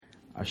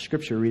Our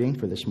scripture reading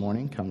for this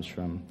morning comes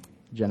from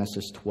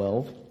Genesis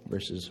 12,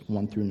 verses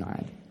 1 through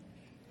 9.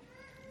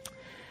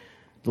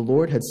 The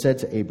Lord had said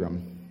to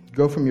Abram,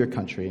 "Go from your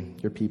country,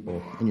 your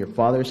people, and your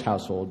father's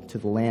household to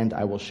the land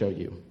I will show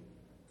you.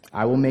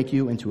 I will make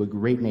you into a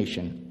great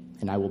nation,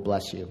 and I will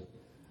bless you.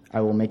 I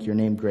will make your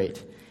name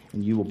great,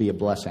 and you will be a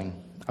blessing.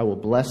 I will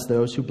bless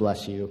those who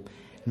bless you,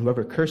 and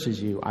whoever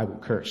curses you I will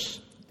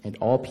curse, and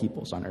all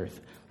peoples on earth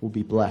will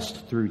be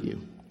blessed through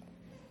you."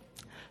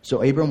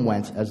 So Abram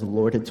went as the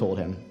Lord had told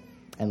him,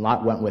 and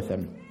Lot went with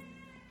him.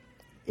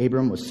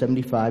 Abram was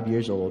 75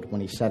 years old when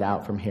he set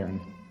out from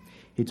Haran.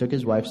 He took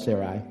his wife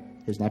Sarai,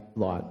 his nephew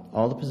Lot,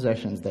 all the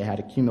possessions they had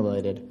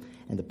accumulated,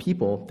 and the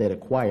people they had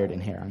acquired in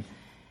Haran,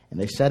 and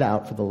they set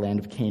out for the land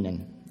of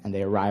Canaan, and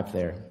they arrived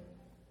there.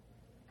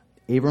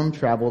 Abram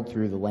traveled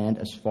through the land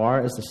as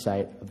far as the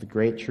site of the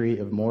great tree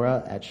of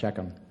Moreh at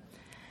Shechem.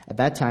 At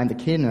that time the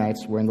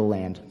Canaanites were in the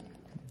land.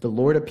 The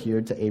Lord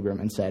appeared to Abram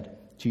and said,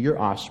 "To your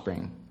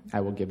offspring I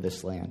will give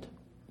this land."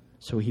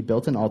 So he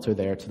built an altar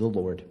there to the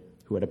Lord,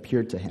 who had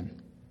appeared to him.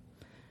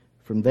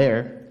 From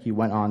there he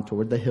went on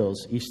toward the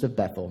hills east of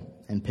Bethel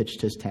and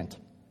pitched his tent,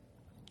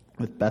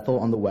 with Bethel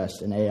on the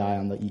west and Ai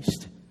on the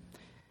east.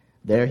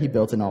 There he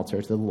built an altar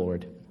to the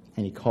Lord,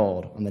 and he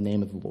called on the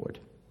name of the Lord.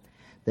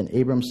 Then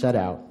Abram set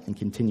out and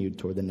continued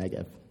toward the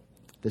Negev.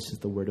 This is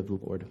the word of the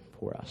Lord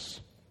for us.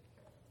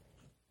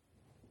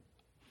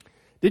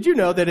 Did you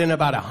know that in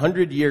about a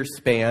 100-year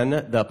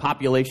span, the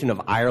population of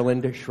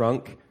Ireland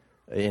shrunk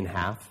in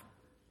half?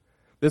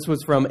 This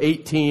was from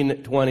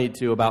 1820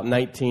 to about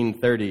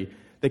 1930.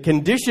 The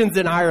conditions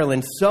in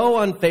Ireland so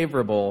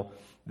unfavorable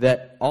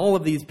that all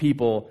of these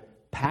people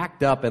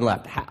packed up and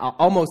left.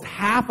 Almost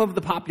half of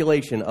the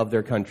population of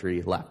their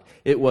country left.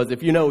 It was,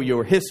 if you know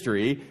your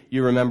history,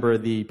 you remember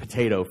the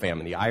potato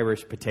famine, the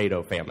Irish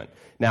potato famine.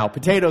 Now,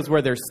 potatoes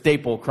were their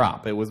staple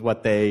crop. It was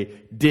what they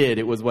did.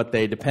 It was what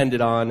they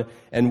depended on.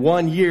 And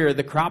one year,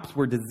 the crops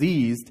were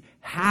diseased.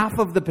 Half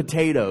of the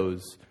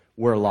potatoes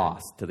were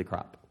lost to the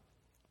crop.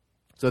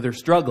 So they're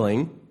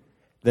struggling.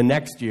 The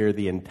next year,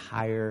 the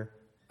entire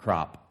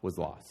crop was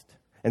lost.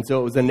 And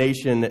so it was a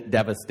nation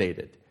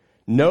devastated.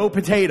 No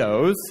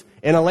potatoes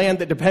in a land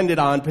that depended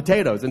on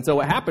potatoes. And so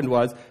what happened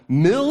was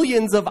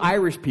millions of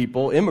Irish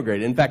people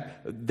immigrated. In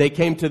fact, they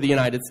came to the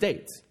United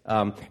States.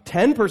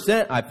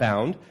 10%, I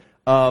found,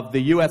 of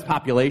the U.S.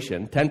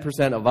 population,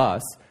 10% of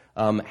us,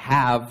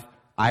 have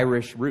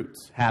Irish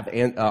roots.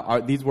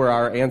 These were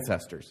our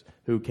ancestors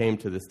who came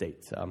to the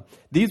States.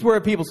 These were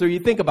people, so you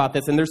think about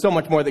this, and there's so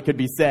much more that could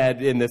be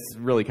said in this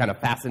really kind of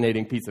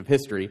fascinating piece of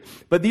history,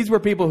 but these were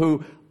people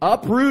who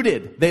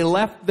uprooted. They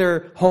left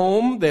their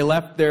home, they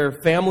left their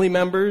family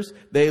members,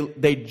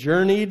 they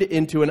journeyed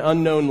into an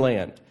unknown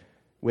land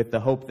with the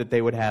hope that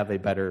they would have a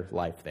better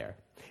life there.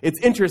 It's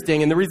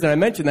interesting, and the reason I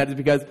mention that is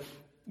because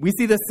we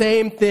see the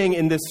same thing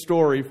in this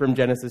story from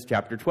Genesis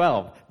chapter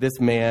 12. This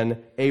man,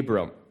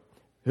 Abram,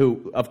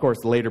 who, of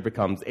course, later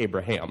becomes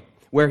Abraham,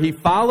 where he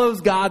follows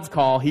God's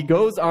call. He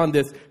goes on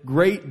this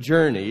great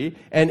journey,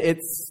 and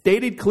it's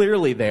stated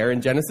clearly there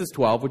in Genesis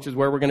 12, which is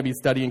where we're going to be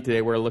studying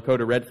today, where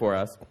Lakota read for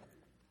us,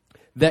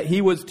 that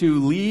he was to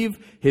leave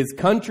his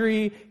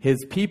country,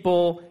 his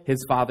people,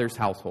 his father's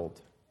household.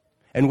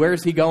 And where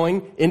is he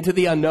going? Into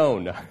the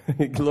unknown.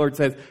 The Lord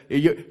says,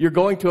 you're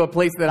going to a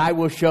place that I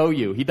will show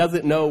you. He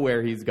doesn't know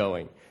where he's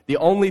going. The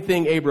only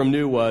thing Abram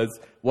knew was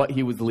what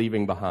he was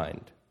leaving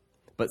behind.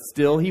 But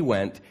still he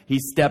went. He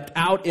stepped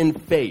out in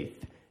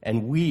faith,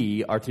 and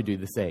we are to do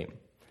the same.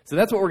 So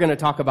that's what we're going to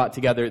talk about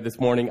together this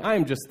morning. I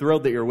am just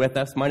thrilled that you're with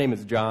us. My name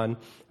is John.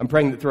 I'm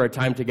praying that through our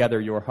time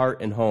together, your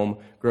heart and home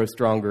grow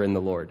stronger in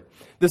the Lord.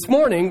 This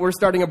morning, we're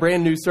starting a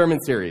brand new sermon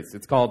series.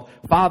 It's called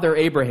Father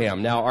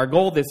Abraham. Now, our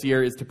goal this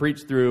year is to preach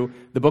through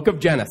the book of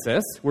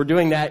Genesis. We're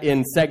doing that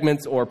in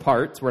segments or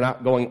parts. We're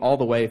not going all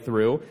the way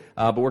through,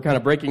 but we're kind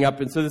of breaking up.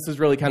 And so this is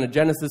really kind of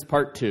Genesis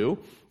part 2.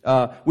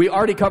 We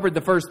already covered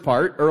the first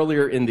part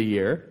earlier in the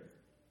year.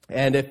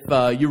 And if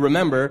you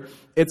remember,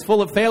 it's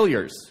full of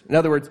failures. In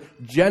other words,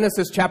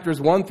 Genesis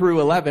chapters 1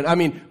 through 11,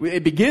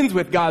 it begins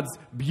with God's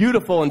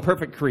beautiful and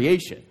perfect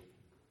creation.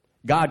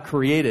 God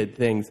created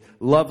things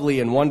lovely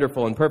and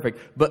wonderful and perfect,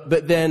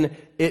 but then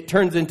it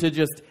turns into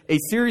just a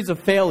series of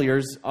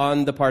failures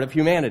on the part of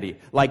humanity.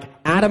 Like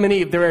Adam and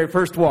Eve, the very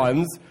first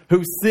ones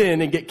who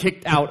sin and get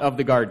kicked out of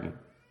the garden.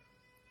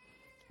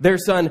 Their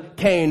son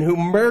Cain, who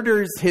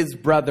murders his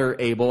brother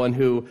Abel and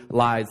who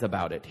lies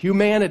about it.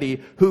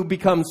 Humanity, who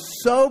becomes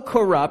so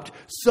corrupt,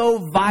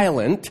 so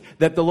violent,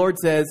 that the Lord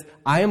says,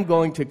 I am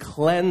going to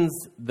cleanse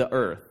the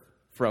earth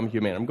from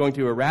humanity. I'm going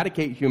to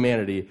eradicate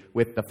humanity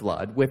with the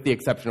flood, with the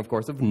exception, of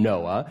course, of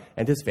Noah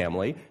and his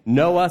family.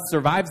 Noah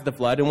survives the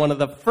flood, and one of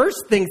the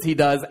first things he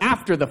does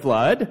after the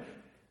flood,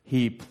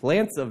 he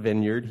plants a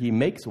vineyard, he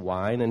makes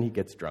wine, and he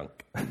gets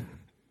drunk.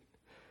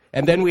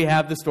 And then we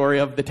have the story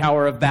of the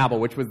Tower of Babel,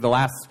 which was the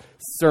last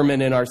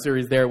sermon in our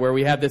series there, where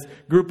we have this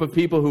group of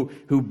people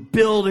who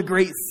build a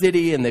great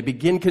city and they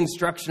begin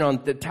construction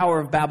on the Tower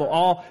of Babel,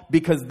 all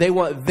because they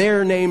want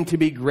their name to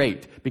be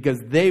great,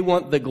 because they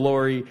want the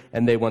glory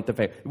and they want the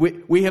fame.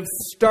 We have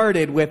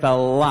started with a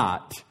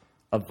lot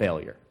of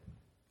failure.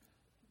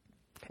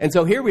 And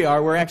so here we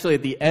are, we're actually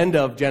at the end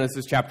of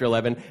Genesis chapter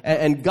 11,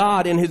 and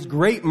God, in his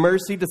great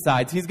mercy,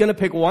 decides he's going to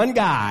pick one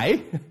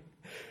guy,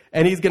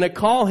 and he's going to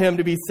call him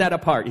to be set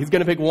apart. He's going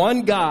to pick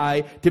one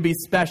guy to be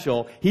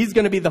special. He's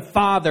going to be the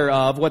father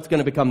of what's going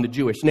to become the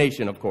Jewish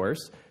nation, of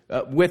course,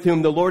 with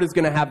whom the Lord is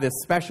going to have this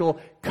special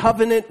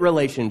covenant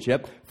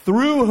relationship,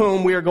 through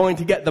whom we are going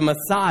to get the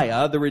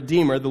Messiah, the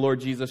Redeemer, the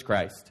Lord Jesus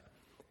Christ.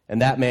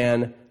 And that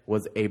man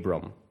was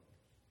Abram.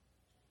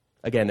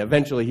 Again,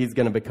 eventually he's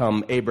going to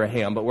become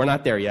Abraham, but we're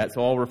not there yet,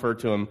 so I'll refer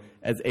to him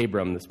as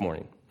Abram this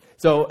morning.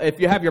 So if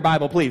you have your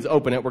Bible, please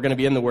open it. We're going to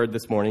be in the Word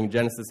this morning,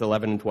 Genesis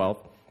 11 and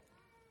 12.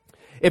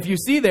 If you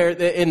see there,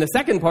 in the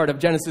second part of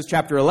Genesis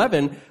chapter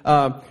 11,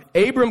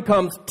 Abram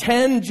comes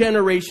 10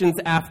 generations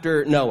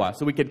after Noah.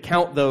 So we could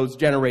count those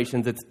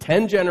generations. It's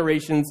 10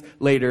 generations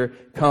later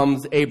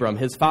comes Abram.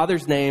 His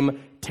father's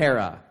name,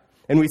 Terah.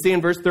 And we see in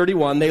verse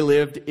 31, they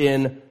lived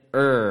in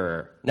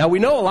Ur. Now, we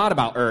know a lot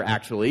about Ur,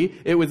 actually.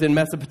 It was in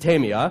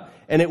Mesopotamia,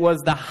 and it was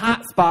the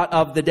hot spot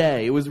of the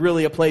day. It was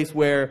really a place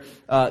where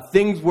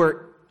things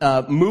were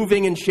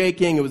moving and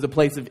shaking. It was a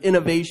place of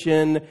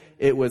innovation.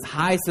 It was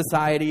high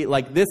society.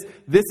 Like this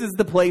is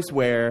the place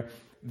where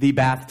the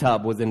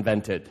bathtub was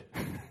invented.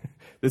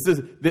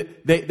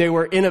 They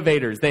were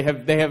innovators. They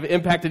have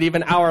impacted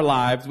even our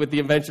lives with the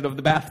invention of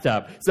the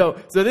bathtub.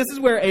 So this is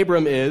where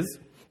Abram is.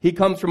 He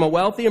comes from a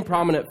wealthy and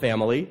prominent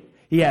family.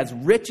 He has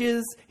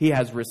riches. He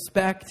has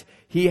respect.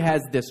 He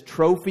has this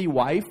trophy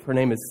wife. Her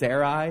name is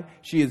Sarai.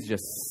 She is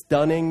just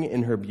stunning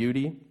in her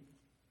beauty.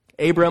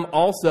 Abram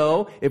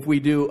also, if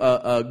we do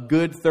a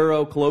good,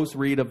 thorough, close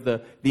read of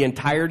the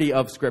entirety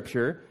of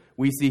Scripture,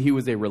 we see he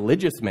was a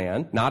religious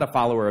man, not a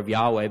follower of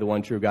Yahweh, the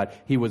one true God.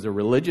 He was a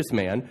religious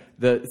man.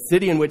 The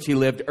city in which he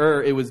lived,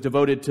 Ur, it was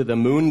devoted to the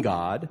moon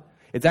god.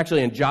 It's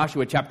actually in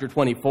Joshua chapter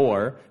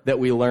 24 that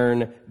we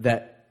learn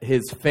that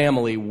his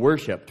family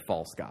worshipped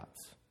false gods.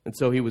 And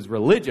so he was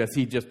religious.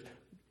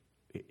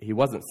 He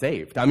wasn't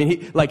saved. I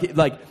mean, like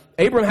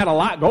Abram had a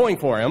lot going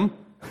for him,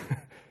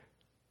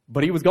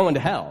 but he was going to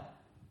hell.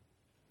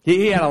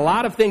 He had a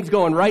lot of things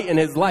going right in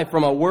his life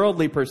from a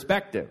worldly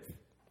perspective.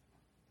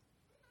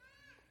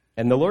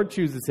 And the Lord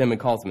chooses him and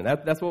calls him.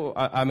 That's what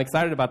I'm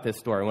excited about this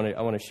story.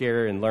 I want to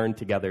share and learn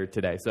together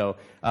today. So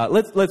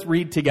let's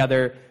read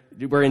together.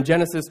 We're in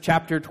Genesis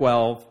chapter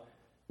 12,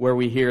 where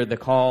we hear the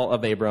call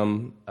of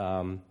Abram.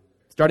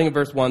 Starting in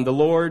verse 1, the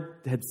Lord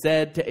had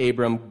said to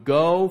Abram,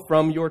 "Go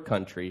from your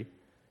country,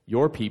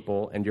 your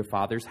people, and your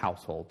father's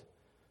household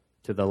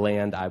to the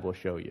land I will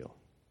show you.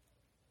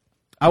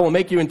 I will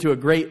make you into a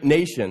great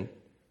nation,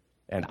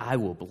 and I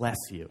will bless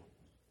you.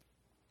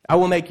 I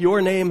will make your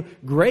name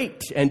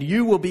great, and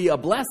you will be a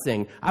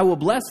blessing. I will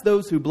bless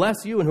those who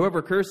bless you, and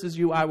whoever curses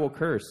you, I will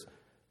curse.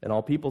 And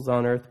all peoples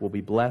on earth will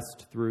be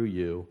blessed through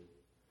you."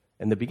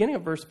 And the beginning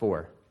of verse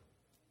 4.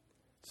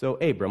 So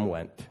Abram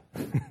went.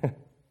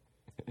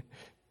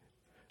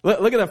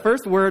 Look at the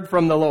first word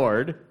from the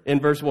Lord in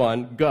verse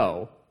 1,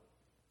 go.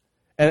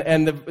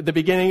 And the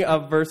beginning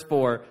of verse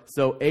 4,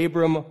 so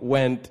Abram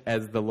went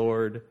as the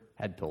Lord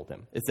had told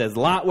him. It says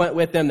Lot went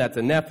with him, that's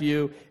a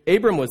nephew.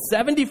 Abram was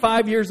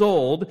 75 years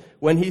old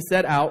when he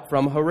set out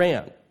from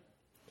Haran.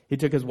 He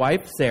took his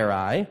wife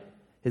Sarai,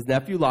 his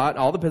nephew Lot,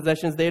 all the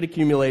possessions they had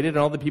accumulated, and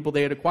all the people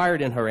they had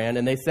acquired in Haran,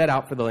 and they set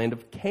out for the land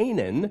of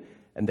Canaan,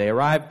 and they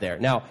arrived there.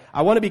 Now,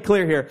 I want to be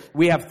clear here.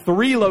 We have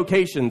 3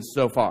 locations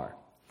so far.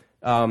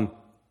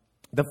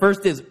 The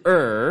first is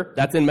Ur.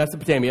 That's in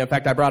Mesopotamia. In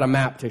fact, I brought a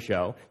map to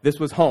show. This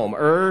was home.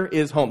 Ur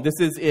is home. This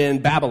is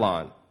in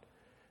Babylon.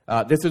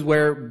 This is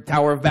where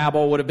Tower of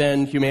Babel would have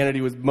been.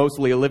 Humanity was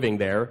mostly living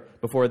there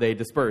before they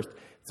dispersed.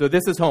 So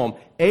this is home.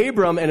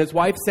 Abram and his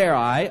wife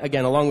Sarai,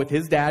 again, along with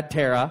his dad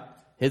Terah,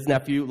 his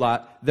nephew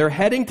Lot, they're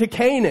heading to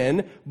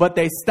Canaan, but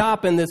they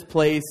stop in this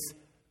place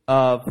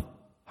of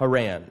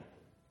Haran.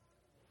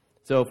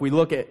 So if we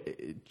look at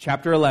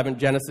chapter 11,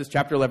 Genesis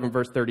chapter 11,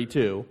 verse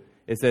 32,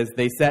 it says,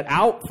 they set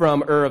out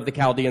from Ur of the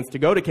Chaldeans to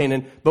go to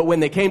Canaan, but when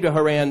they came to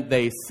Haran,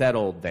 they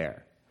settled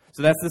there.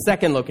 So that's the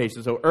second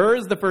location. So Ur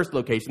is the first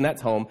location,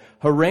 that's home.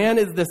 Haran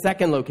is the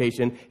second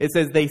location. It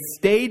says they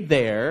stayed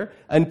there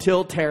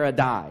until Terah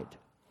died.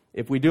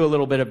 If we do a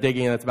little bit of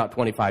digging, that's about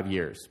 25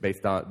 years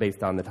based on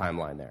the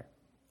timeline there.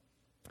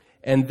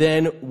 And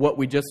then what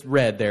we just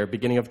read there,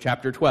 beginning of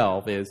chapter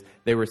 12, is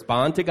they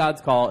respond to God's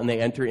call and they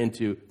enter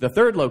into the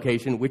third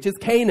location, which is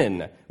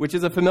Canaan, which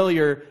is a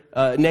familiar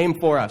name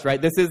for us,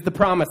 right? This is the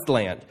promised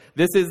land.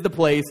 This is the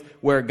place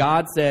where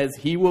God says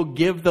he will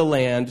give the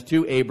land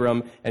to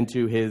Abram and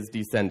to his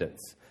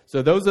descendants.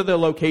 So those are the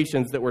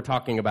locations that we're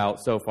talking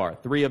about so far.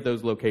 3 of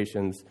those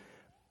locations.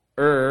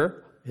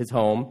 Ur, his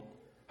home.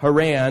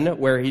 Haran,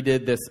 where he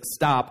did this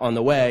stop on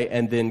the way,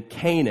 and then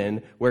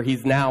Canaan, where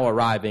he's now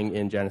arriving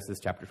in Genesis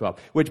chapter 12.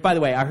 Which, by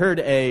the way, I heard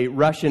a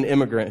Russian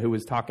immigrant who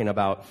was talking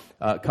about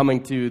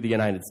coming to the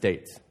United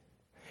States.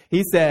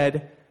 He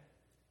said,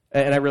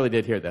 and I really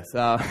did hear this,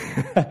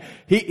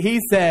 he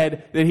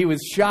said that he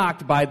was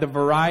shocked by the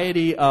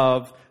variety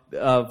of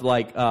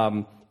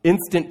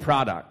instant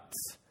products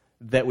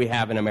that we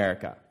have in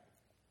America.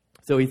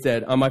 So he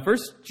said, on my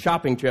first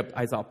shopping trip,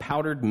 I saw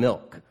powdered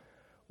milk.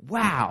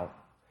 Wow.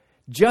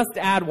 Just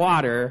add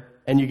water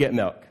and you get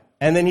milk.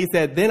 And then he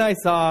said, then I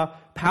saw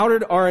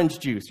powdered orange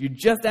juice. You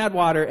just add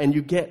water and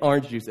you get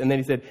orange juice. And then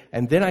he said,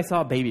 and then I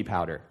saw baby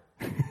powder.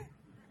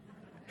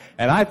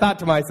 And I thought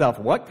to myself,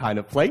 what kind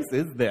of place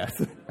is this?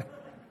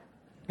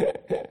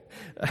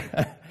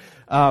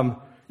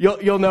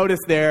 You'll notice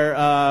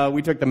there,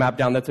 we took the map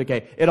down, that's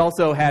okay. It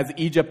also has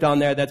Egypt on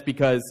there. That's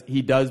because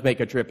he does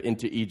make a trip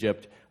into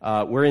Egypt.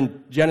 We're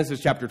in Genesis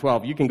chapter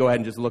 12. You can go ahead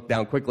and just look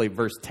down quickly.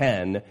 Verse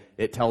 10,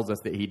 it tells us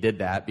that he did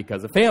that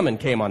because a famine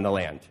came on the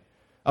land.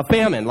 A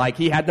famine, like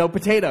he had no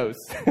potatoes.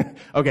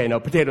 Okay, no,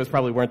 potatoes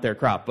probably weren't their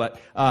crop, but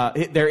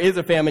there is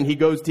a famine. He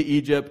goes to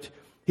Egypt.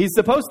 He's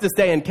supposed to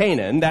stay in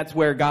Canaan. That's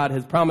where God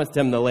has promised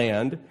him the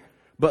land.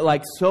 But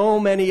like so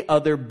many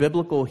other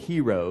biblical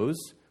heroes,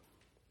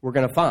 we're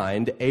going to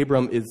find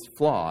Abram is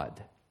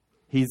flawed.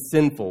 He's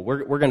sinful.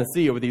 We're going to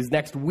see over these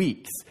next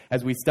weeks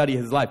as we study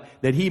his life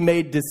that he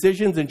made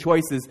decisions and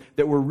choices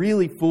that were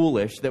really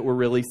foolish, that were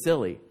really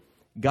silly.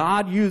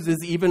 God uses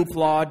even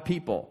flawed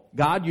people.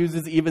 God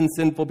uses even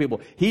sinful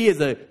people. He is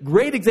a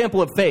great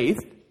example of faith,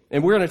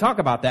 and we're going to talk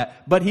about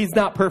that, but he's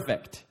not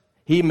perfect.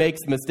 He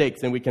makes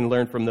mistakes, and we can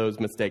learn from those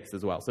mistakes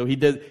as well. So he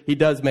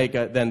does make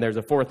then there's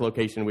a fourth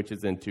location, which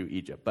is into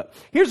Egypt. But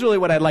here's really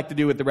what I'd like to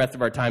do with the rest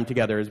of our time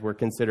together as we're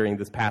considering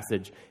this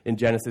passage in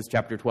Genesis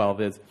chapter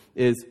 12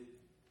 is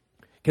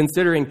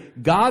considering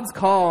God's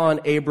call on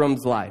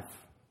Abram's life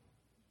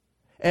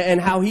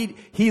and how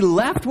he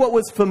left what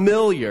was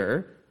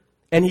familiar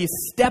and he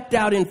stepped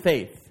out in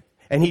faith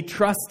and he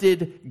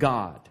trusted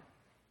God,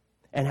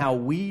 and how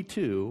we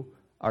too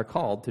are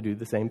called to do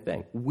the same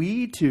thing.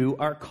 We too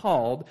are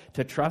called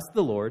to trust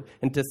the Lord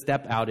and to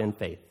step out in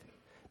faith.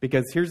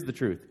 Because here's the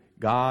truth.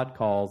 God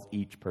calls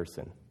each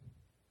person.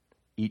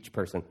 Each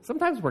person.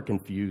 Sometimes we're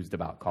confused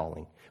about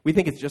calling. We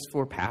think it's just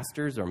for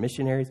pastors or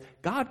missionaries.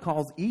 God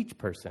calls each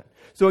person.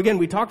 So again,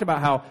 we talked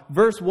about how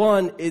verse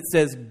 1, it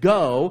says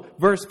go.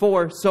 Verse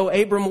 4, so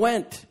Abram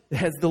went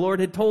as the Lord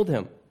had told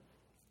him.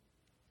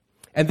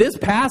 And this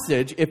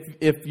passage,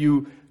 if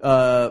you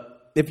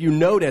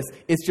notice,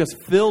 it's just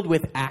filled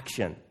with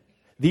action.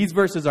 These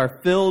verses are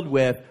filled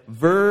with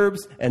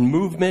verbs and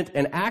movement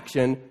and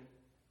action.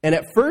 And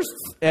at first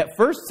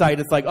sight,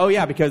 it's like, oh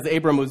yeah, because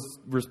Abram was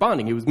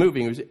responding, he was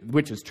moving,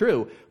 which is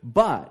true.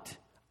 But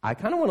I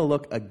kind of want to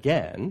look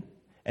again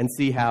and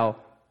see how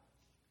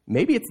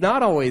maybe it's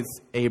not always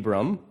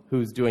Abram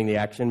who's doing the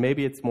action.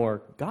 Maybe it's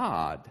more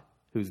God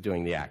who's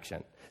doing the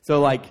action. So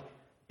like,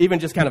 even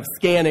just kind of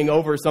scanning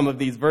over some of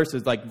these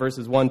verses, like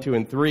verses 1, 2,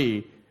 and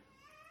 3,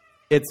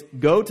 it's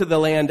go to the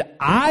land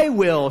I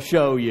will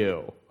show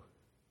you.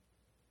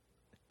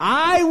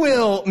 I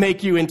will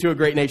make you into a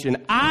great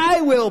nation.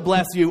 I will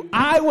bless you.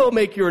 I will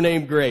make your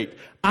name great.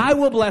 I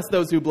will bless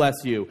those who bless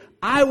you.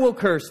 I will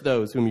curse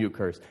those whom you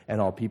curse,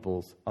 and all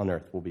peoples on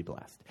earth will be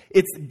blessed.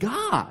 It's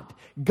God.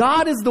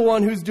 God is the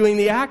one who's doing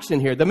the action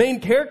here. The main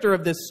character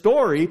of this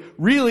story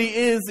really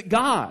is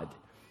God.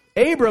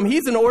 Abram,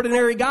 he's an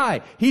ordinary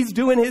guy. He's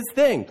doing his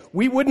thing.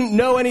 We wouldn't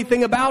know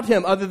anything about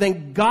him other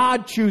than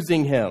God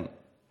choosing him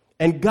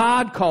and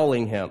God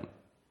calling him.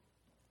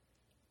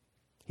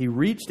 He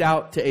reached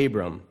out to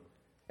Abram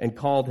and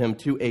called him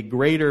to a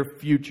greater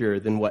future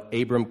than what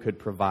Abram could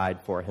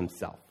provide for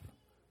himself.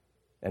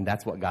 And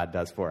that's what God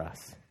does for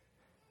us.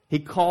 He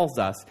calls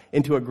us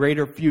into a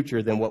greater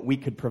future than what we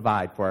could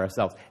provide for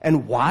ourselves.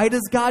 And why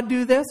does God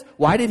do this?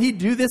 Why did he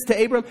do this to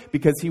Abram?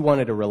 Because he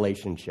wanted a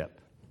relationship.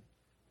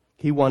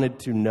 He wanted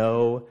to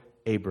know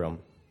Abram.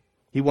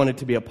 He wanted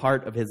to be a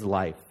part of his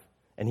life.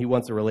 And he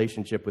wants a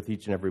relationship with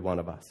each and every one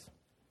of us.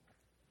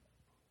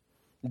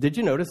 Did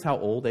you notice how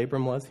old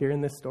Abram was here in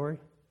this story?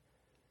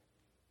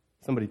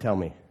 Somebody tell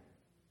me.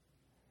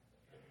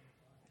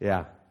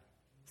 Yeah,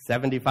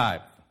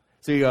 75.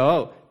 So you go,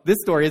 oh, this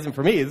story isn't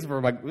for me. This is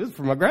for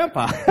my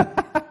grandpa.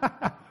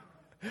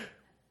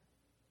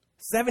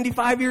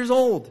 75 years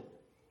old.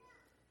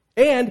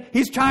 And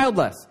he's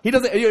childless. He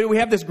doesn't. We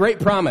have this great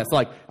promise,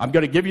 like, I'm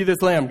going to give you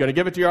this land. I'm going to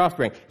give it to your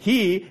offspring.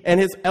 He and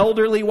his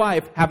elderly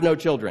wife have no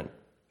children.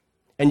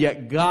 And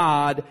yet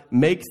God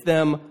makes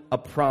them a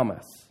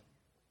promise.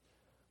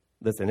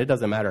 Listen, it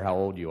doesn't matter how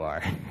old you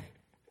are.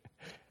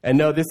 And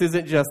no, this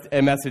isn't just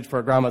a message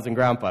for grandmas and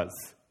grandpas.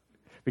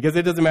 Because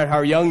it doesn't matter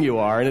how young you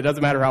are, and it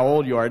doesn't matter how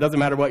old you are. It doesn't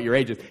matter what your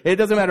age is. It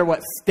doesn't matter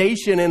what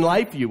station in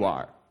life you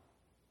are.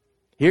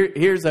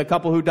 Here's a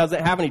couple who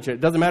doesn't have any children.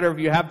 It doesn't matter if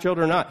you have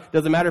children or not. It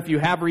doesn't matter if you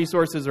have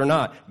resources or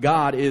not.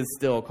 God is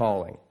still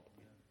calling.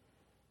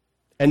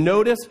 And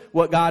notice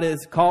what God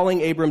is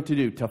calling Abram to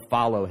do, to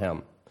follow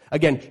him.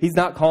 Again, he's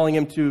not calling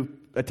him to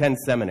attend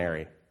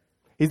seminary.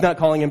 He's not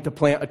calling him to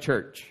plant a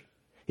church.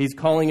 He's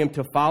calling him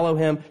to follow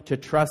him, to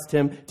trust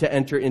him, to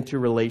enter into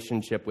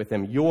relationship with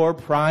him. Your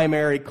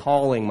primary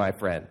calling, my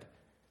friend,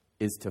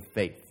 is to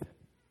faith.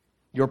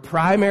 Your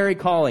primary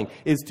calling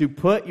is to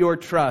put your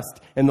trust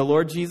in the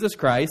Lord Jesus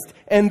Christ,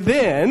 and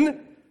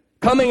then,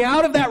 coming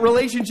out of that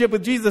relationship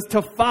with Jesus,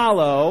 to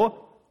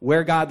follow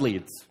where God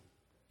leads.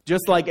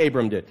 Just like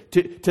Abram did,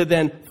 to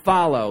then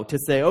follow, to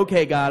say,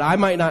 okay, God, I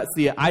might not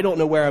see it. I don't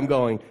know where I'm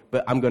going,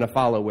 but I'm going to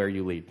follow where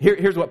you lead.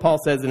 Here's what Paul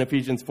says in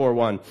Ephesians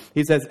 4:1.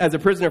 He says, as a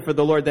prisoner for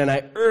the Lord, then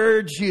I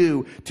urge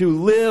you to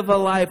live a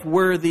life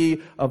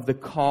worthy of the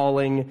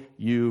calling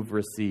you've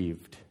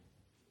received.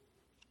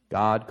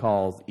 God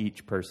calls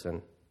each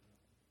person.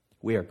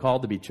 We are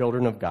called to be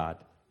children of God.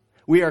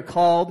 We are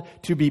called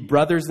to be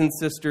brothers and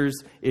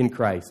sisters in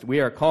Christ. We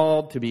are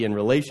called to be in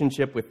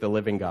relationship with the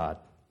living God.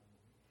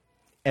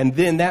 And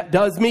then that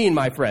does mean,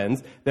 my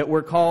friends, that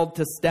we're called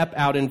to step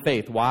out in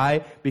faith.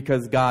 Why?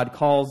 Because God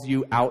calls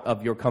you out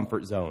of your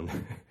comfort zone.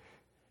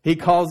 He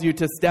calls you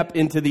to step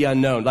into the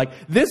unknown. Like,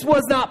 this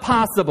was not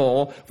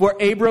possible for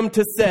Abram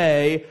to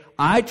say,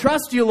 I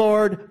trust you,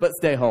 Lord, but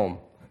stay home.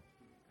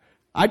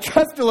 I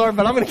trust you, Lord,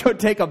 but I'm going to go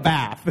take a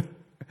bath.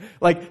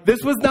 Like,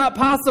 this was not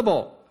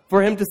possible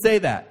for him to say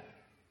that.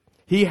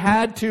 He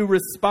had to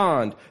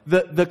respond.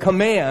 The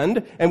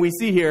command, and we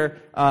see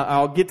here,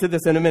 I'll get to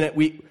this in a minute,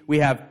 we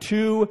have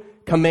two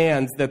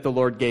commands that the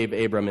Lord gave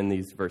Abram in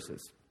these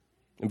verses.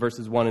 In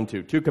verses 1 and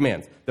 2. Two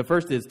commands. The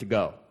first is to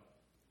go.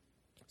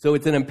 So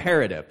it's an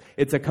imperative.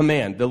 It's a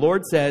command. The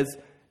Lord says,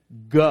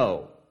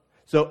 go.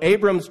 So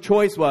Abram's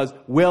choice was,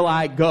 will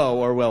I go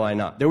or will I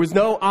not? There was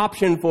no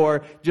option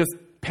for just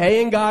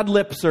paying God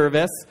lip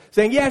service,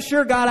 saying, yeah,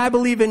 sure, God, I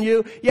believe in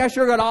you. Yeah,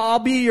 sure, God, I'll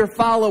be your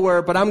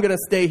follower, but I'm going to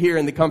stay here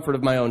in the comfort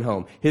of my own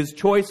home. His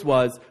choice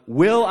was,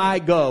 will I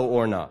go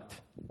or not?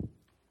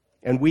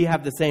 And we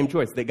have the same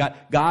choice.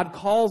 That God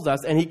calls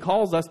us, and he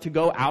calls us to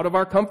go out of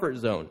our comfort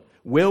zone.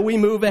 Will we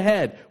move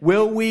ahead?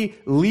 Will we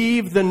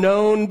leave the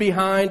known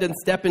behind and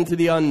step into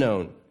the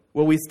unknown?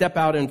 Will we step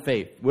out in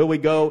faith? Will we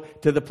go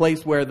to the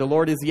place where the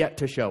Lord is yet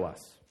to show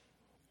us?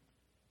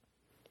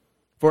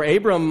 For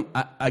Abram,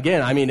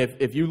 again, I mean,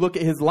 if you look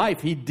at his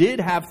life, he did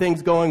have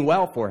things going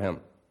well for him.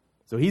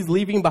 So he's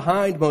leaving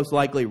behind most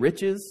likely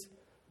riches,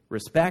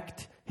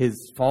 respect,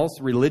 his false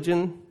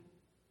religion.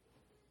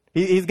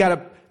 He's got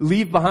to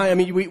leave behind. I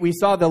mean, we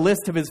saw the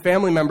list of his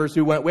family members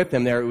who went with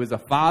him there. It was a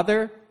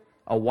father,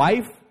 a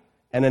wife,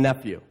 and a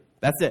nephew.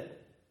 That's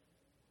it.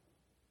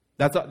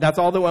 That's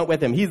all that went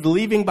with him. He's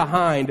leaving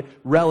behind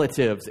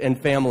relatives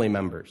and family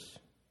members.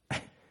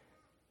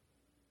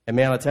 And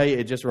man, I'll tell you,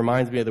 it just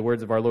reminds me of the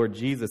words of our Lord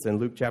Jesus in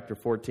Luke chapter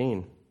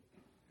 14.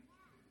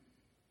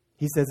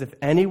 He says, if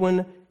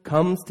anyone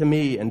comes to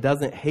me and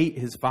doesn't hate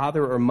his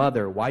father or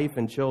mother, wife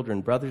and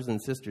children, brothers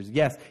and sisters,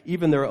 yes,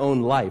 even their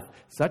own life,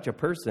 such a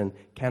person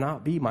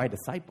cannot be my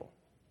disciple.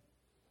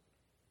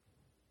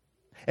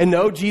 And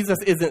no, Jesus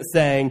isn't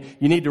saying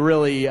you need to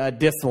really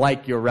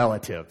dislike your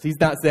relatives. He's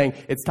not saying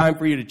it's time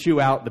for you to chew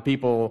out the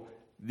people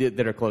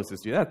that are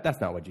closest to you. That's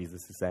not what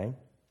Jesus is saying.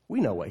 We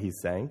know what he's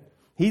saying.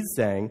 He's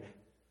saying,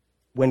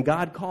 when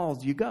God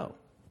calls, you go.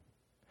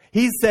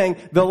 He's saying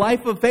the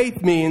life of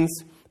faith means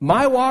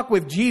my walk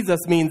with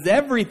Jesus means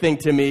everything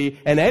to me,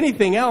 and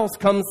anything else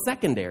comes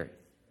secondary.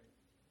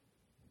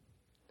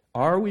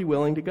 Are we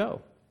willing to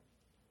go?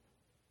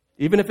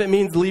 Even if it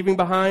means leaving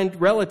behind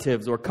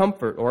relatives or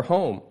comfort or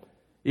home.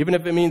 Even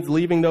if it means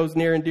leaving those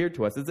near and dear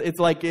to us. It's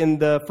like in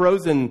the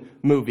Frozen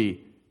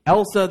movie,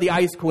 Elsa the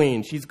Ice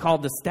Queen. She's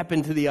called to step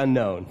into the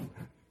unknown.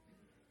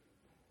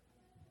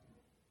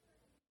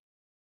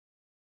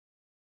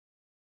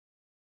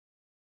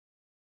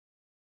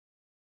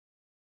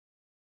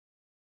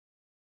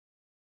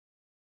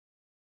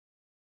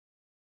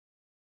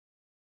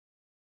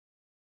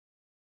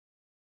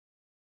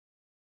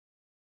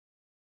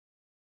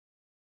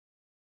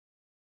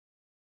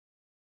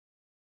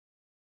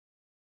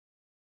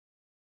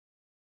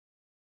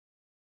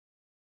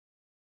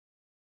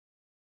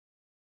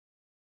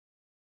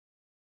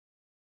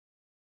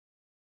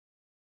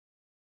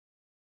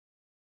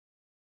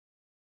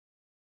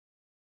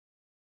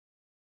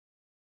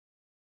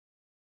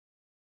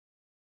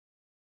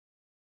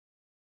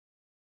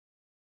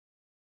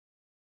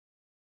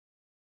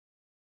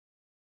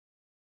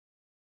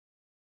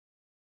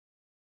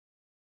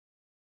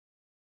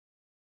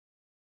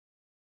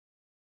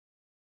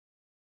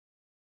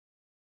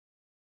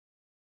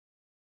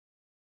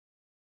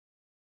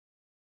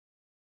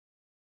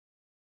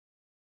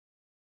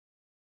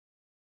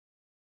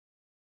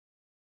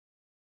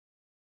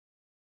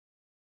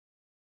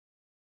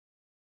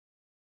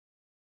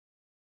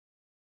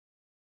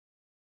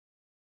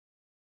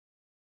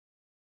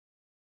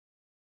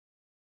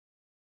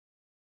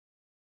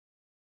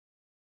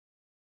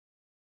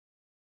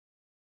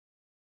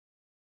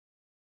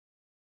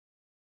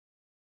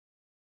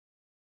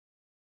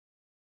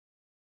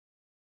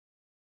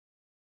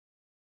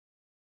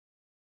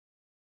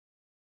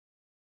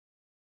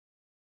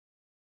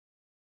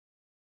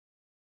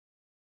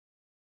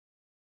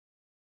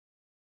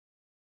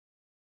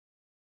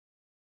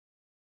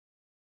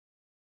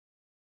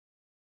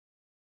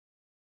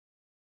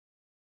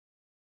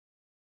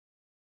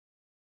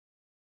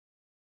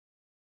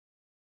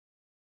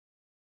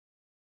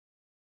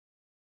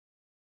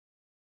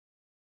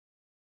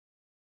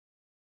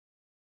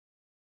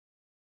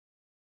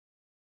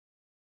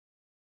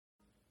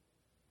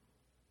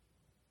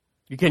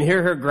 You can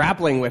hear her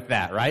grappling with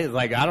that, right? It's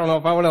like, I don't know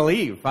if I want to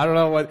leave. I don't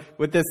know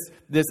what this,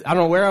 I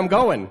don't know where I'm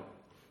going.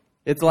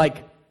 It's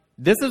like,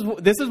 this is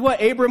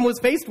what Abram was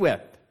faced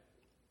with.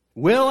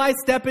 Will I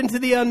step into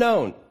the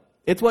unknown?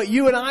 It's what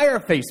you and I are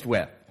faced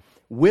with.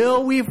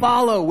 Will we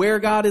follow where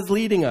God is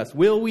leading us?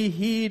 Will we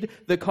heed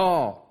the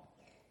call?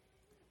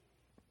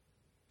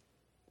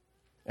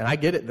 And I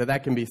get it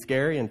that can be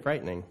scary and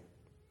frightening.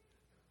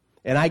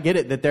 And I get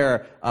it that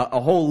there are a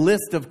whole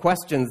list of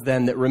questions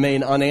then that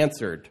remain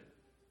unanswered.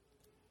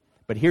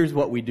 But here's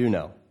what we do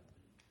know.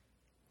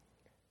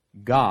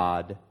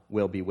 God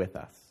will be with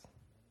us.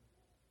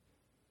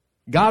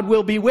 God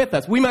will be with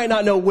us. We might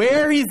not know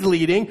where He's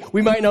leading.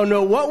 We might not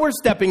know what we're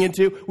stepping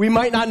into. We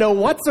might not know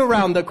what's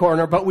around the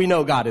corner, but we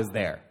know God is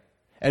there.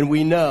 And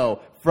we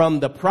know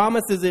from the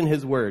promises in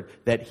His Word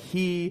that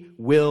He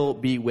will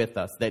be with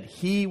us, that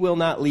He will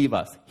not leave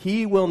us.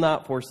 He will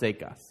not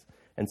forsake us.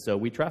 And so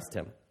we trust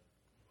Him.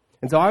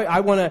 And so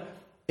I want to,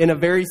 in a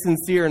very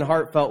sincere and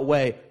heartfelt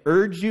way,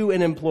 urge you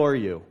and implore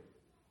you.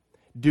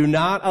 Do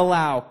not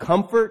allow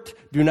comfort,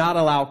 do not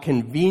allow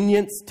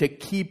convenience to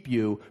keep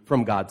you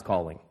from God's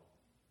calling.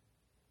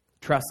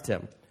 Trust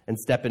Him and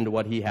step into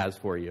what He has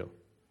for you.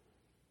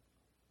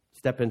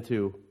 Step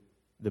into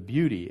the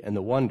beauty and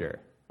the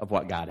wonder of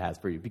what God has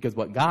for you, because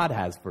what God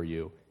has for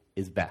you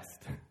is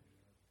best.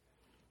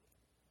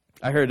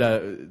 I heard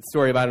a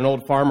story about an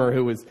old farmer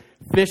who was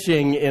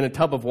fishing in a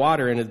tub of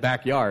water in his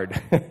backyard,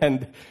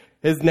 and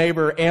his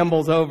neighbor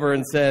ambles over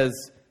and says,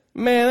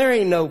 "Man, there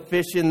ain't no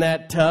fish in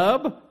that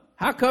tub.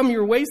 How come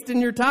you're wasting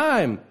your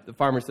time?" The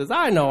farmer says,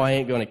 "I know I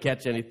ain't going to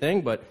catch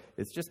anything, but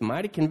it's just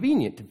mighty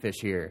convenient to fish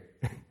here."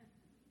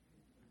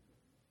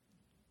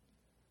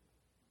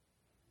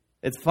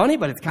 It's funny,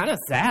 but it's kind of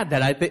sad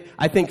that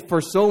I think for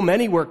so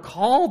many we're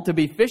called to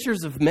be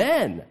fishers of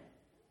men.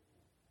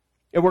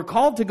 And we're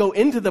called to go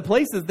into the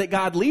places that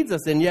God leads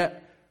us, and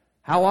yet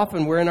how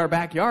often we're in our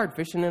backyard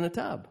fishing in a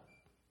tub.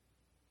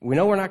 We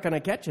know we're not going to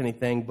catch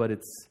anything, but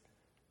it's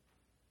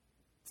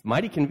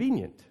mighty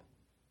convenient.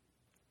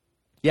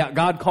 Yeah,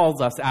 God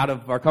calls us out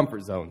of our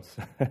comfort zones.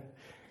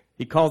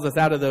 He calls us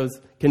out of those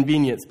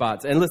convenient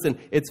spots. And listen,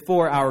 it's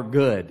for our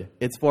good.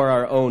 It's for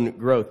our own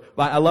growth.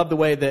 I love the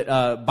way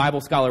that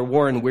Bible scholar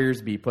Warren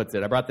Wiersbe puts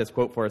it. I brought this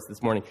quote for us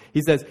this morning.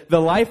 He says, "The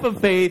life of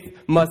faith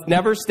must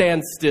never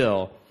stand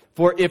still,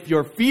 for if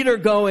your feet are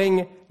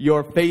going,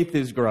 your faith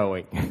is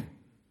growing."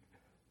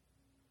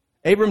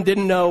 Abram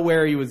didn't know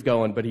where he was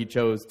going, but he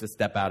chose to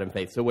step out in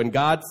faith. So when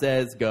God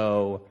says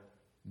go,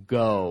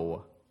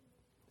 go.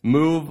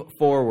 Move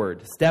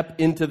forward. Step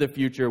into the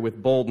future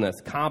with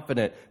boldness,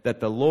 confident that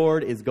the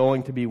Lord is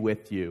going to be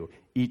with you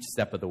each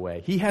step of the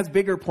way. He has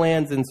bigger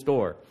plans in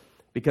store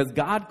because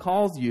God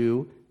calls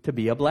you to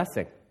be a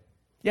blessing.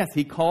 Yes,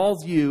 He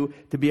calls you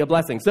to be a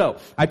blessing. So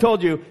I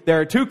told you there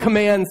are two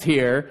commands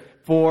here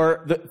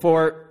for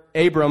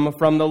Abram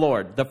from the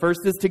Lord. The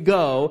first is to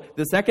go.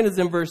 The second is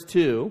in verse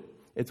 2.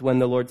 It's when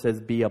the Lord says,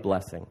 be a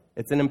blessing.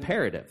 It's an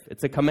imperative.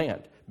 It's a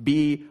command.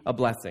 Be a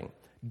blessing.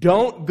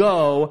 Don't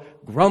go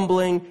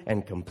grumbling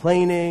and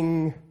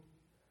complaining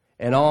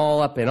and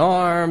all up in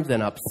arms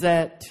and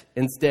upset.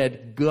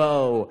 Instead,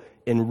 go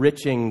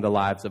enriching the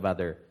lives of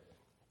others.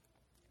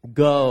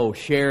 Go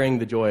sharing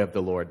the joy of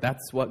the Lord.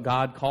 That's what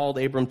God called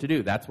Abram to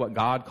do. That's what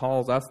God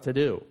calls us to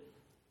do.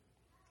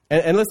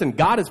 And listen,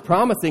 God is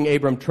promising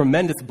Abram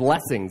tremendous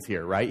blessings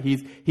here, right?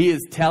 He is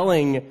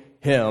telling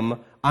him,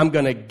 I'm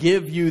going to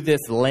give you this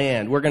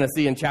land. We're going to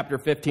see in chapter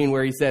 15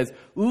 where He says,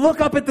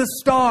 look up at the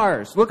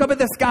stars. Look up at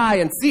the sky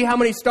and see how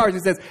many stars. He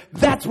says,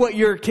 that's what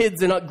your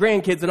kids and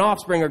grandkids and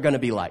offspring are going to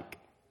be like.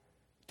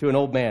 To an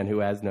old man who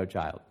has no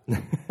child.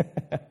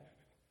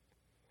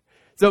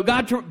 So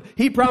God,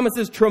 He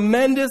promises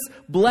tremendous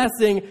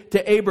blessing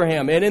to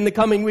Abraham. And in the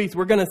coming weeks,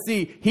 we're going to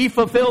see He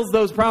fulfills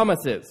those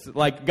promises.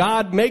 Like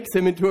God makes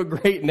him into a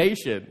great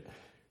nation.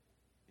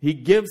 He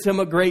gives him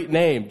a great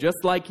name,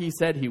 just like He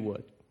said He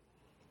would.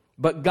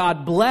 But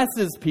God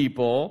blesses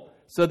people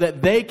so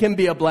that they can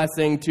be a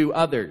blessing to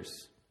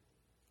others.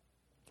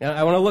 And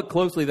I want to look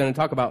closely then and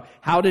talk about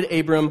how did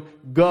Abram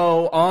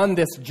go on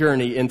this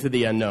journey into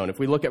the unknown. If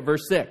we look at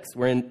verse 6,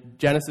 we're in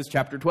Genesis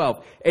chapter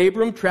 12.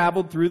 Abram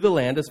traveled through the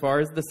land as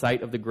far as the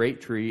site of the great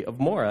tree of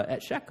Moreh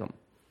at Shechem.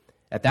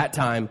 At that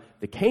time,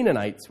 the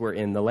Canaanites were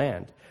in the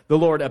land. The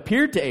Lord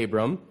appeared to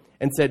Abram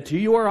and said, to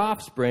your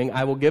offspring,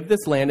 I will give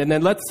this land. And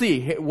then let's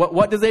see,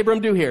 what does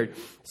Abram do here?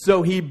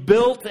 So he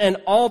built an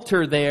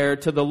altar there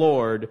to the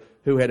Lord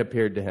who had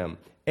appeared to him.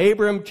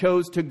 Abram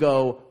chose to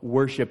go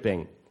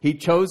worshiping. He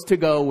chose to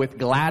go with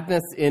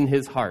gladness in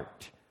his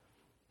heart.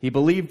 He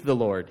believed the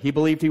Lord. He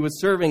believed he was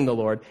serving the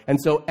Lord.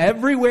 And so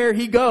everywhere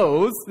he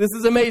goes, this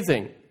is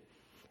amazing.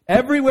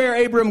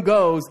 Everywhere Abram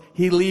goes,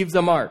 he leaves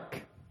a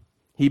mark.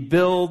 He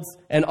builds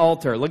an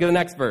altar. Look at the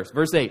next verse,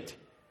 verse 8.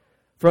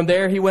 From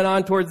there, he went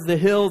on towards the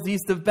hills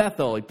east of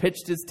Bethel. He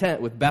pitched his tent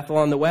with Bethel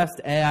on the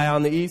west, Ai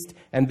on the east.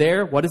 And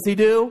there, what does he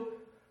do?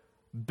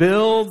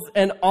 builds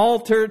an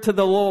altar to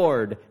the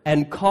Lord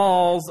and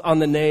calls on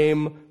the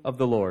name of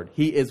the Lord.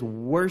 He is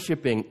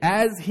worshiping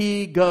as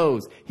he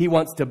goes. He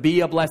wants to be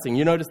a blessing.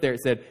 You notice there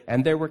it said,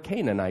 and there were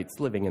Canaanites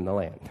living in the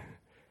land.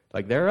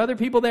 Like there are other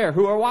people there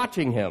who are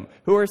watching him,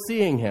 who are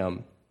seeing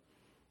him.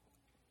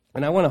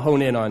 And I want to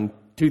hone in on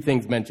two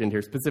things mentioned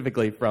here,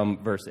 specifically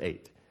from verse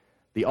 8.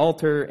 The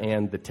altar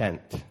and the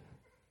tent.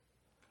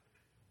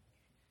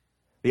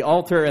 The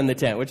altar and the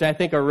tent, which I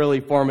think are really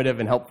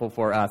formative and helpful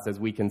for us as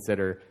we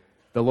consider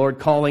the Lord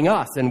calling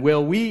us. And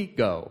will we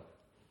go?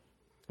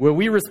 Will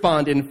we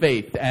respond in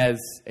faith as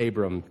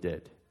Abram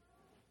did?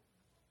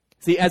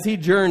 See, as he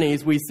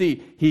journeys, we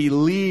see he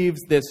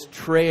leaves this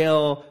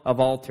trail of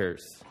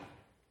altars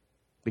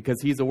because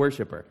he's a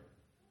worshiper.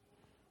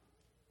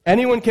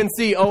 Anyone can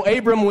see, oh,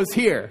 Abram was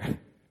here.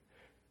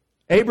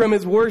 Abram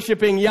is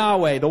worshiping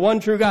Yahweh, the one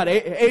true God.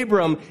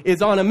 Abram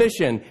is on a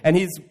mission, and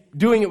he's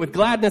doing it with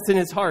gladness in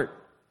his heart.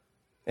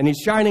 And he's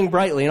shining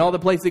brightly in all the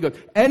places he goes.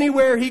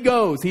 Anywhere he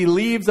goes, he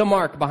leaves a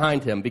mark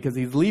behind him because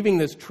he's leaving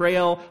this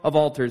trail of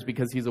altars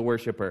because he's a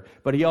worshiper.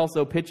 But he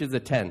also pitches a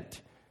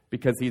tent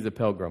because he's a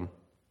pilgrim.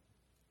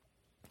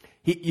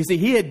 You see,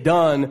 he had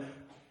done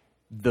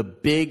the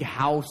big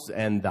house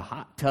and the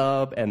hot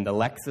tub and the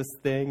Lexus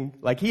thing.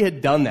 Like he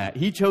had done that.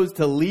 He chose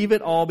to leave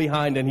it all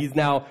behind, and he's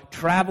now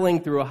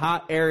traveling through a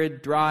hot,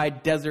 arid, dry,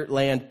 desert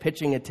land,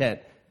 pitching a tent.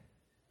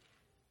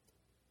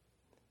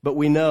 But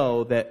we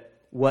know that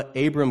what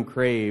Abram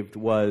craved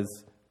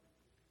was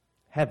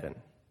heaven.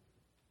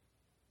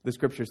 The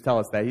scriptures tell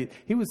us that.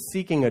 He was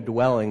seeking a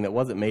dwelling that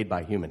wasn't made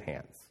by human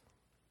hands.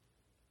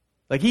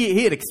 Like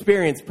he had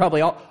experienced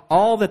probably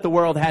all that the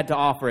world had to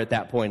offer at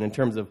that point in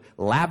terms of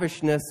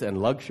lavishness and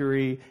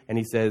luxury. And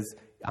he says,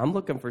 I'm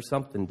looking for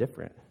something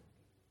different.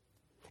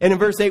 And in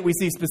verse 8, we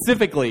see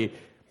specifically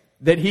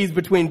that he's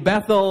between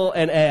Bethel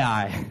and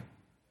Ai.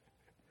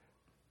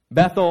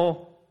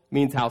 Bethel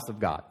means house of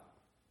God.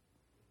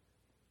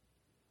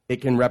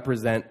 It can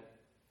represent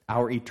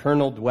our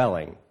eternal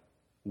dwelling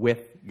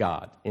with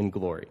God in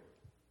glory.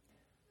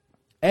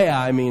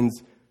 Ai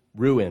means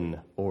ruin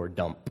or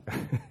dump.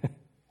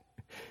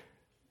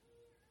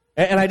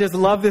 And I just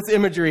love this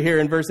imagery here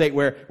in verse 8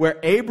 where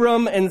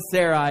Abram and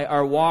Sarai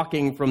are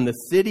walking from the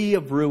city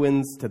of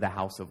ruins to the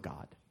house of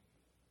God.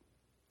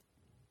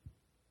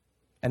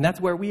 And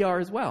that's where we are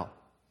as well.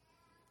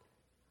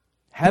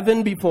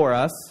 Heaven before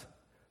us,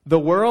 the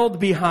world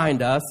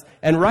behind us,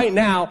 and right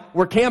now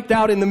we're camped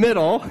out in the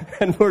middle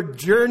and we're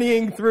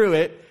journeying through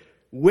it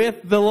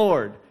with the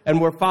Lord and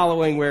we're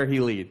following where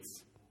he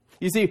leads.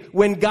 You see,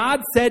 when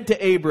God said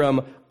to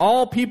Abram,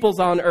 all peoples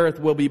on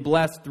earth will be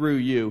blessed through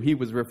you, he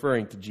was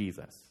referring to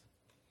Jesus.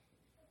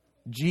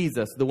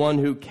 Jesus, the one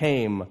who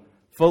came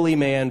fully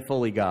man,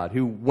 fully God,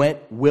 who went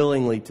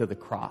willingly to the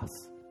cross,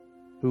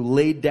 who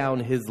laid down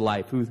his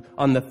life, who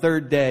on the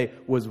third day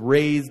was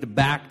raised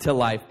back to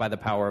life by the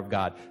power of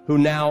God, who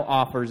now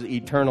offers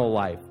eternal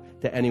life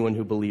to anyone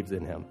who believes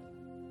in him.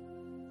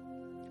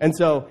 And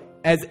so,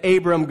 as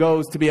Abram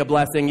goes to be a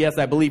blessing, yes,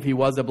 I believe he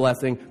was a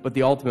blessing, but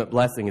the ultimate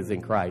blessing is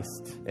in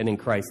Christ and in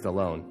Christ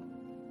alone.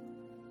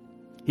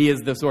 He is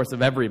the source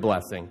of every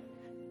blessing.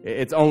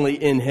 It's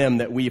only in him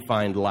that we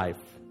find life.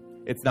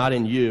 It's not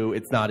in you,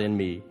 it's not in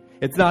me.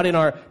 It's not in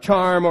our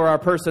charm or our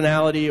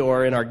personality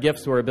or in our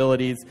gifts or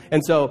abilities.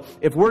 And so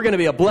if we're going to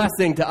be a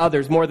blessing to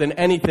others more than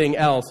anything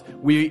else,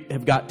 we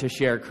have got to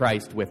share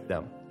Christ with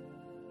them.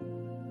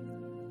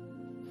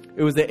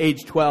 It was at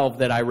age 12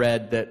 that I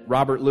read that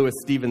Robert Louis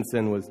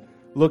Stevenson was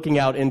looking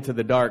out into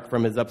the dark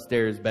from his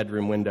upstairs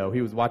bedroom window.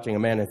 He was watching a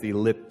man as he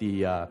lit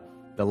the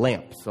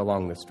lamps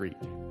along the street.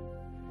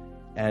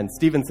 And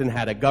Stevenson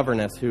had a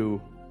governess who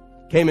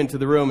came into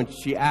the room, and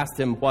she asked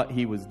him what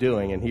he was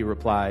doing, and he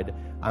replied,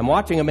 I'm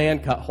watching a man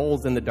cut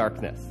holes in the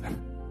darkness.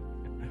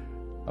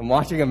 I'm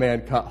watching a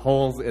man cut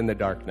holes in the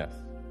darkness.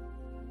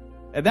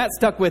 And that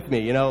stuck with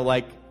me,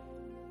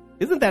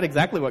 isn't that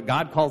exactly what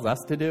God calls us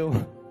to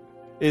do?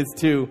 Is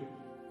to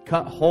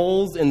cut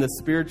holes in the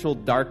spiritual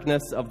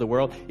darkness of the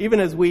world. Even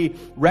as we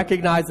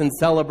recognize and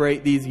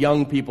celebrate these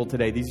young people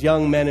today, these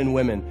young men and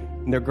women,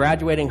 and they're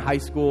graduating high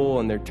school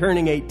and they're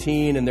turning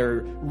 18 and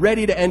they're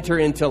ready to enter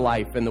into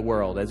life in the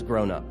world as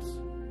grown-ups.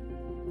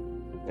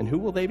 And who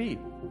will they be?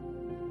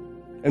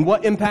 And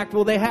what impact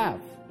will they have?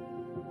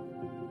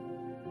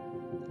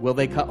 Will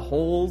they cut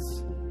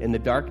holes in the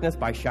darkness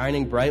by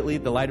shining brightly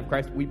the light of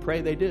Christ? We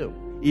pray they do,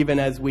 even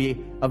as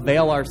we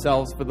avail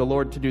ourselves for the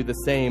Lord to do the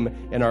same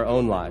in our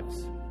own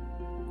lives.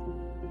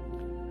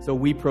 So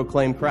we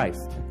proclaim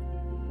Christ.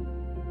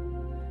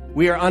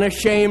 We are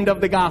unashamed of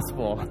the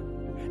gospel.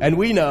 And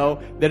we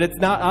know that it's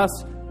not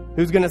us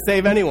who's going to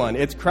save anyone.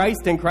 It's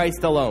Christ and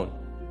Christ alone.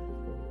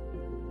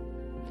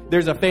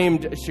 There's a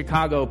famed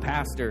Chicago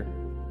pastor,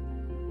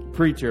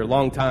 preacher,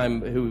 long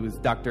time, who was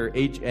Dr.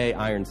 H.A.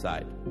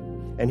 Ironside.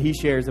 And he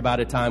shares about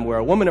a time where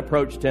a woman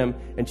approached him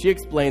and she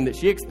explained that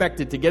she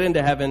expected to get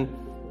into heaven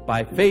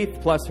by faith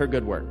plus her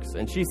good works.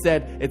 And she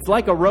said, it's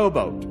like a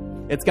rowboat.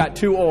 It's got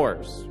 2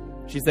 oars.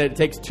 She said it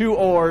takes 2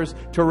 oars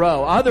to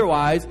row.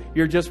 Otherwise,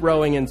 you're just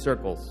rowing in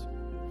circles.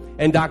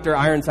 And Dr.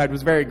 Ironside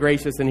was very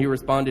gracious, and he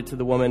responded to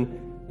the woman,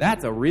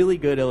 "That's a really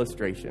good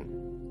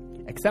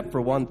illustration, except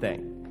for one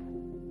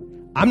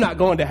thing. I'm not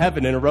going to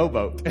heaven in a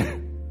rowboat."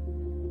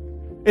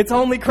 It's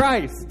only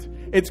Christ.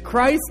 It's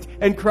Christ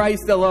and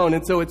Christ alone.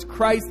 And so it's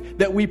Christ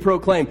that we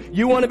proclaim.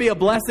 You want to be a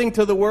blessing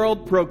to the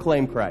world?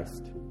 Proclaim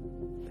Christ.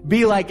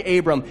 Be like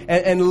Abram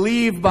and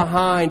leave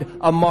behind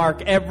a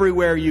mark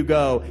everywhere you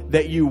go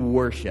that you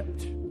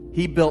worshiped.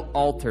 He built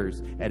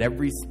altars at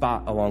every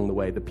spot along the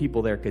way. The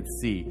people there could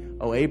see,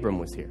 oh, Abram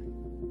was here.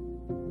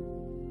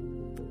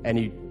 And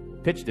he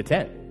pitched a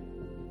tent.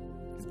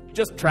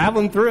 Just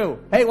traveling through.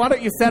 Hey, why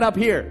don't you set up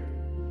here?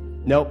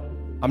 Nope,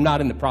 I'm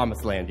not in the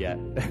promised land yet.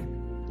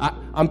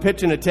 I'm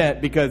pitching a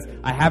tent because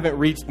I haven't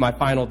reached my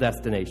final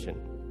destination.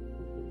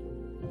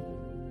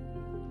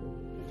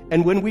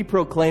 And when we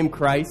proclaim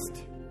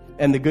Christ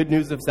and the good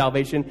news of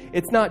salvation,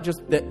 it's not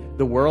just that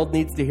the world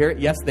needs to hear it.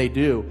 Yes, they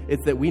do.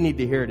 It's that we need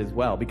to hear it as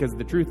well. Because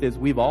the truth is,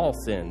 we've all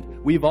sinned.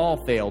 We've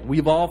all failed.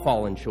 We've all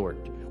fallen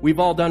short. We've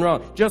all done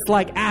wrong. Just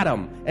like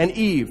Adam and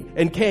Eve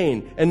and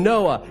Cain and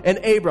Noah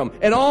and Abram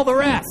and all the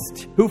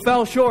rest who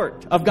fell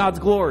short of God's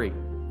glory.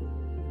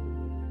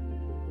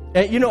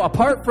 And,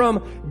 apart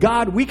from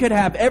God, we could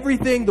have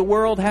everything the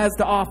world has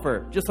to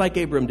offer, just like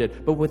Abram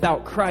did. But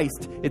without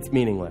Christ, it's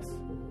meaningless.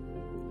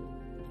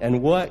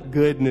 And what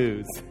good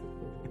news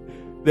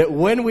that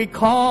when we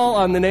call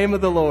on the name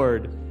of the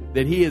Lord,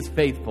 that He is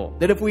faithful.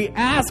 That if we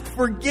ask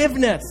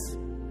forgiveness,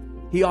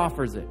 He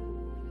offers it.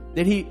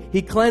 That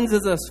He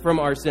cleanses us from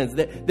our sins.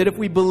 That if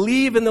we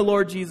believe in the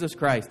Lord Jesus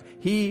Christ,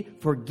 He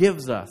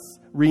forgives us,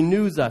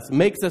 renews us,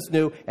 makes us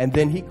new, and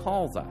then He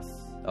calls us.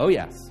 Oh,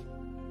 yes.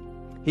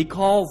 He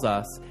calls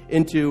us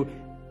into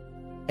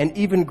an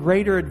even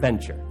greater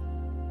adventure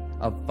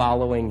of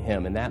following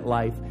Him. And that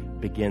life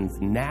begins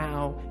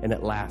now and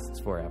it lasts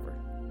forever.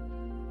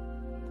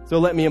 So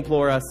let me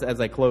implore us as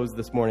I close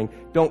this morning,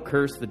 don't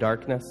curse the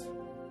darkness.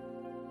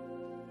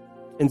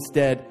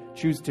 Instead,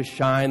 choose to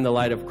shine the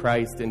light of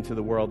Christ into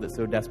the world that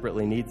so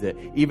desperately needs it,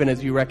 even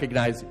as you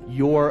recognize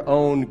your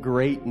own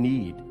great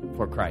need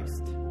for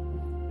Christ.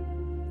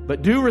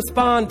 But do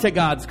respond to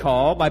God's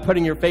call by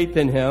putting your faith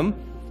in Him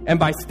and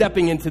by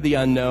stepping into the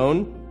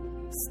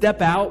unknown.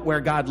 Step out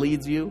where God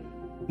leads you,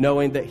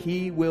 knowing that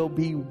He will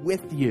be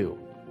with you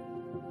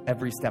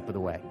every step of the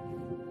way.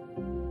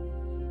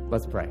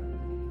 Let's pray.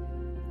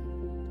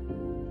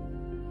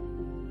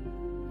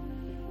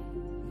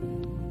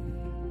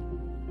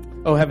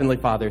 Oh, Heavenly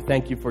Father,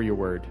 thank you for your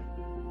word.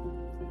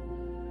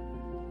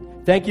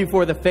 Thank you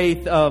for the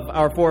faith of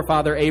our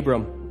forefather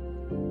Abram,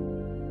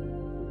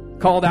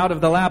 called out of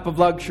the lap of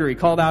luxury,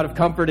 called out of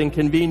comfort and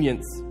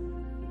convenience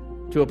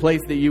to a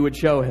place that you would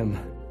show him.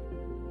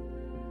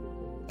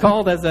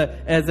 Called as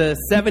a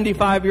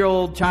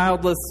 75-year-old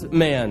childless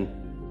man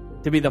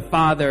to be the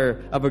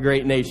father of a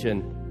great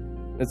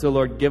nation. And so,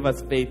 Lord, give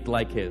us faith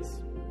like his.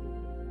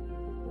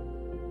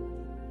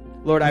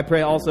 Lord, I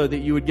pray also that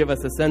you would give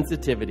us a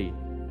sensitivity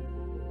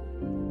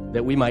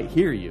that we might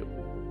hear you.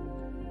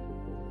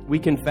 We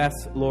confess,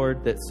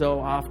 Lord, that so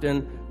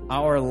often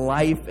our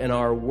life and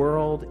our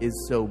world is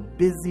so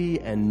busy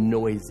and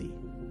noisy.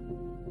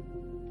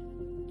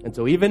 And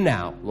so even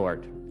now,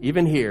 Lord,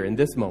 even here in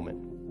this moment,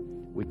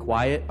 we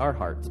quiet our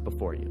hearts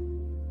before you.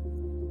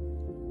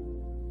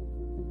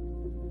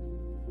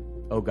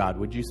 Oh God,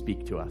 would you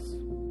speak to us?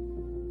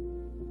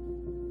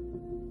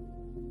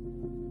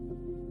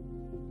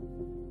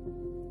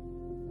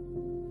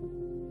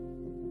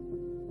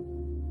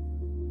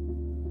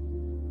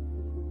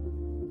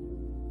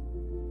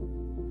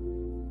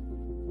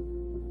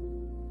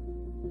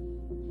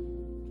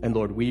 And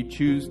Lord, we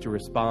choose to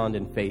respond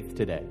in faith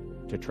today,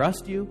 to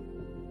trust you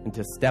and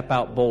to step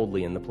out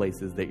boldly in the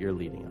places that you're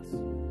leading us.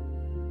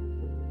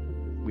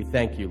 We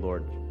thank you,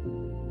 Lord.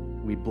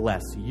 We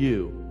bless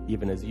you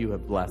even as you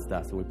have blessed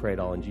us, and we pray it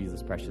all in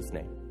Jesus' precious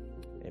name.